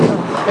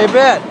Hey,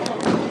 Ben.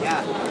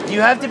 Yeah. Do you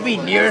have to be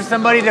near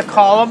somebody to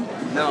call them?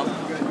 No.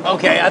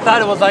 Okay, I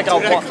thought it was like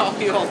Dude, I call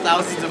people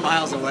thousands of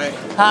miles away.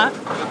 Huh?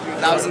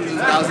 Thousands and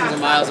thousands of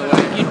miles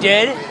away. You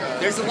did?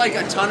 There's like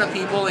a ton of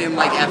people in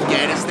like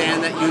Afghanistan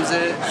that use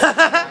it.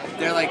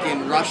 They're like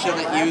in Russia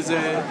that use it.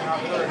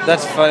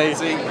 That's funny.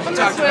 So you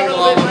talk to people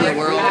all over the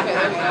world.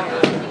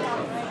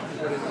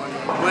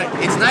 But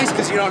it's nice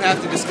because you don't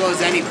have to disclose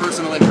any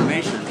personal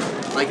information,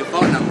 like a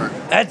phone number.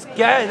 That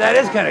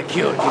is kind of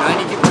cute. You know,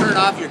 and you can turn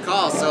off your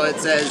call so it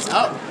says,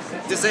 oh,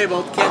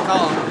 disabled, can't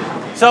call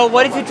them. So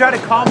what if you try to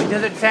call me?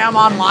 Does it say I'm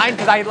online?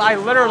 Because I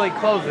literally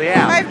closed the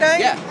app.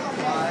 Yeah.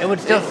 It would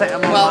still say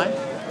I'm Well, online?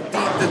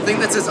 the thing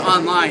that says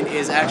online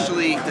is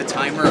actually the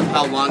timer of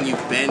how long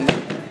you've been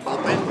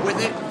open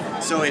with it.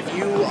 So if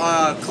you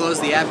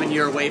close the app and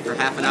you're away for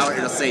half an hour,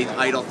 it'll say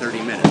idle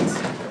 30 minutes.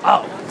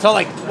 Oh, so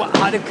like,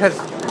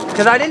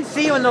 because I didn't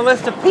see you in the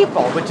list of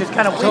people, which is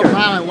kind of So weird.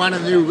 now I want a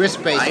new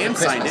wrist-based I am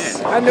signed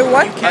in. A new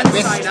what? You can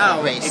Wrist sign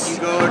out brace. if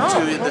you go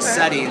to the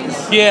settings.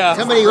 Yeah.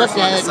 Somebody looked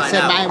at it and Sign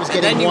said out, mine was and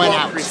getting then you worn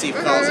won't out. receive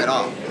calls at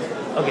all.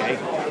 Okay.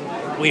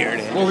 Weird.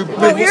 Well,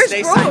 Well, here's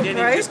Stay growth, signed in,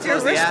 you right? just close Your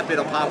the wrist- app,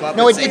 it'll pop up.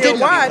 No, and it say, didn't.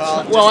 "You can call,"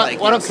 just Well,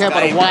 like, I don't care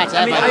about a Skype. watch.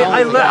 I mean,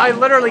 I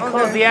literally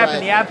closed the app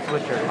and the app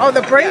switcher. Oh,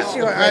 the brace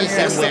you are on brace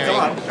here. I'm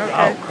wearing.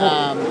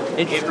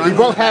 Okay. It's, It We runs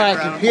both in the have our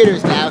background.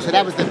 computers now, so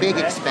that was the big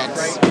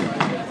expense.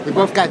 We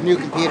both got new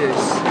computers.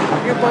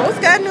 You both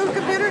got new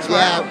computers?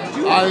 Yeah,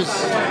 ours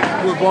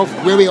were both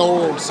really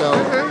old, so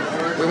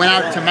we went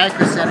out to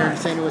Micro Center in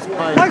St. Louis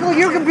Park. Michael,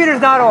 your computer's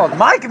not old.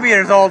 My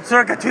computer's old,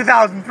 circa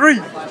 2003.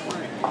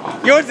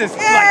 Yours is like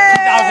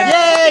 2000.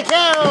 Yay,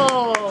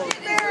 Carol!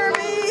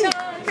 Jeremy!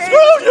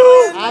 Screw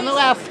you! On the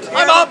left.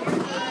 I'm up.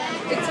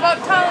 It's about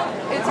time.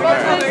 It's about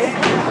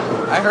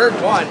time. I heard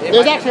one.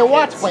 There's actually a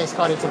watch place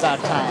called It's About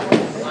Time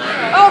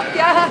Oh,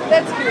 yeah,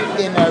 that's cute.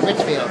 in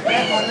Richfield.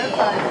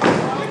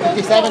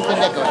 57th and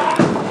Nickel.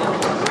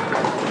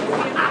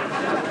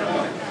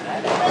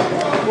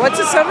 What's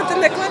the 7th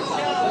and Nicklin?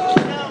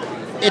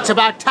 It's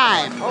About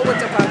Time. Oh,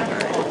 what's about time?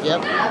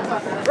 Yep.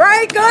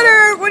 Right,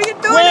 Gunner! What are you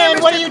doing there,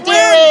 Quinn, what Mr. are you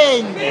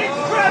Quinn? doing?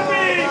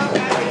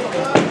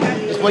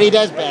 It's what he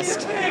does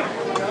best.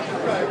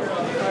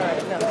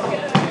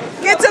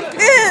 Get some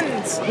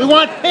pins! We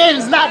want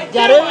pins, not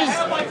gutters.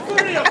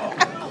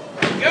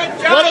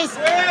 What is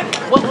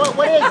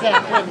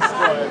that Quinn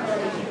score?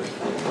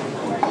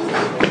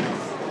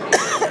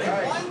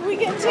 We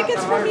get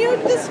tickets from you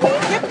this week?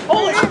 Yep.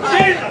 Holy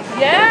shit!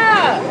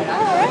 Yeah.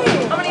 All right.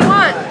 How many you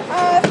want?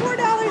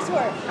 $4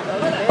 worth.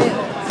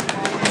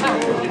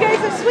 You guys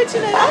are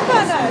switching it up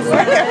on us.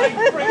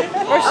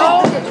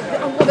 Oh,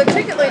 well, the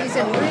ticket lady's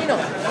in Reno.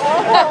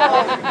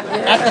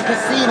 At the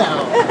casino.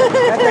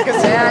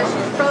 Yeah,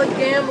 she's probably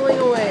gambling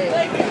away.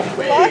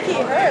 Lucky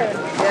her.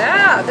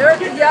 Yeah,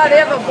 they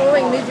have a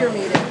bowling mid-year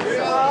meeting.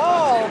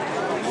 Oh.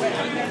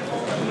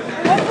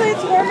 Hopefully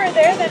it's warmer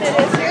there than it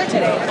is here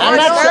today. I'm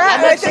not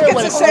I think sure it's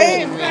what the it's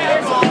same. saying.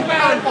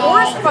 A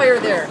forest fire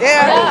there.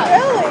 Yeah.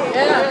 Really?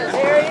 Yeah.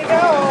 There you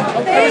go.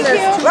 Thank A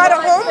you. lot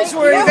of homes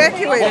were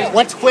evacuated.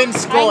 What's Quinn's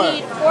score? I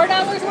need $4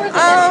 worth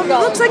of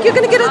Looks like you're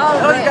gonna get a.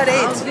 Oh, you got 8.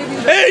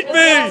 8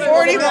 me!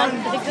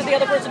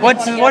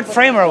 41. What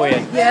frame are we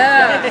in?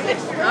 Yeah.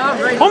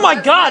 All right. Oh my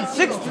God,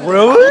 6th You're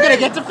row? gonna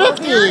get to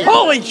 50.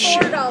 Holy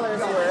shit! $4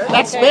 worth.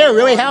 That spare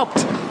really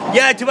helped.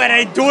 Yeah, too bad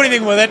I didn't do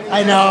anything with it.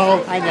 I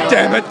know.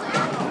 Damn it!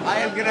 I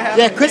am gonna have.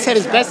 Yeah, Chris had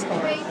his best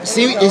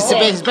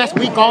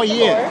week all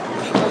year.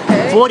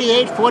 Okay.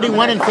 48,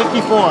 41, and 54.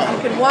 You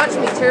can watch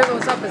me tear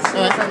those up as soon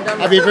as I'm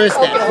done. I reversed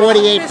that. Okay.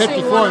 48, Fishing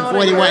 54, one and out of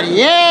 41. here.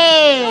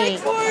 Yay!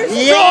 Good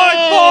Yay!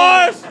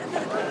 boys!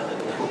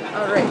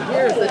 All right,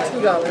 here's the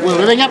 $2. We're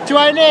living up to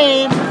our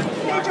name.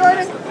 Hey,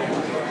 Jordan.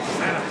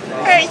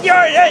 Hey,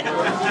 Jordan!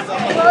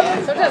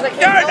 Sometimes I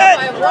can't tell if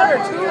I have one or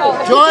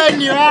two. Jordan,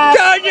 you're up.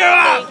 Jordan, you're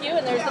up! Thank you,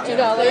 and there's the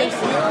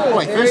 $2.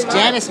 Boy, first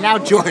Janice, now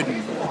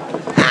Jordan.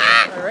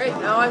 All right,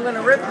 now I'm going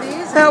to rip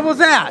these. The hell was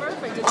that?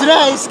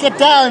 Denise, get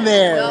down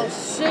there. I'll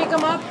shake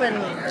them up and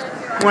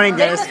Morning,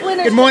 Dennis.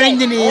 Good morning,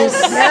 Denise.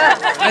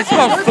 I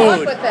smell good luck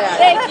food. with that.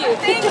 Thank you.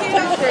 Thank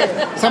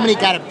you. Somebody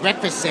got a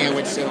breakfast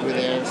sandwich over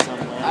there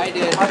somewhere. I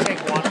did. I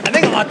think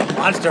I want the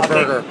monster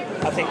burger.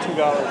 I think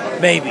 $2.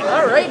 Maybe.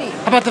 All righty.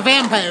 How about the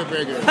vampire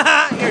burger?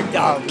 You're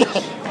dumb.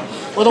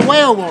 Or the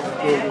werewolf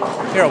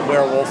burger? You're a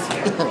werewolf.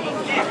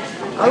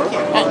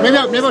 Oh, maybe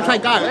I'll try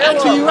garlic.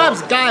 Actually, you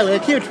loves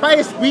garlic. Here, try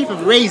a sweep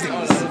of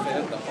raisins.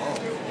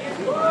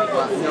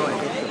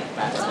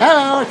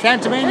 Hello,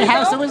 Transylvania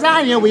House of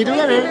Lasagna. We Thank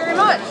you deliver. very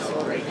much.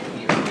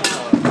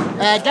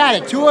 Got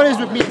it. 2 orders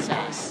with meat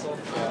sauce.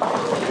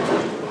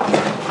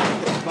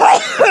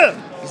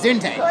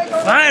 Zinte.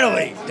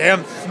 Finally!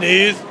 Damn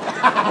sneeze.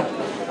 I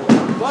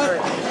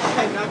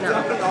knocked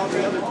out all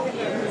the other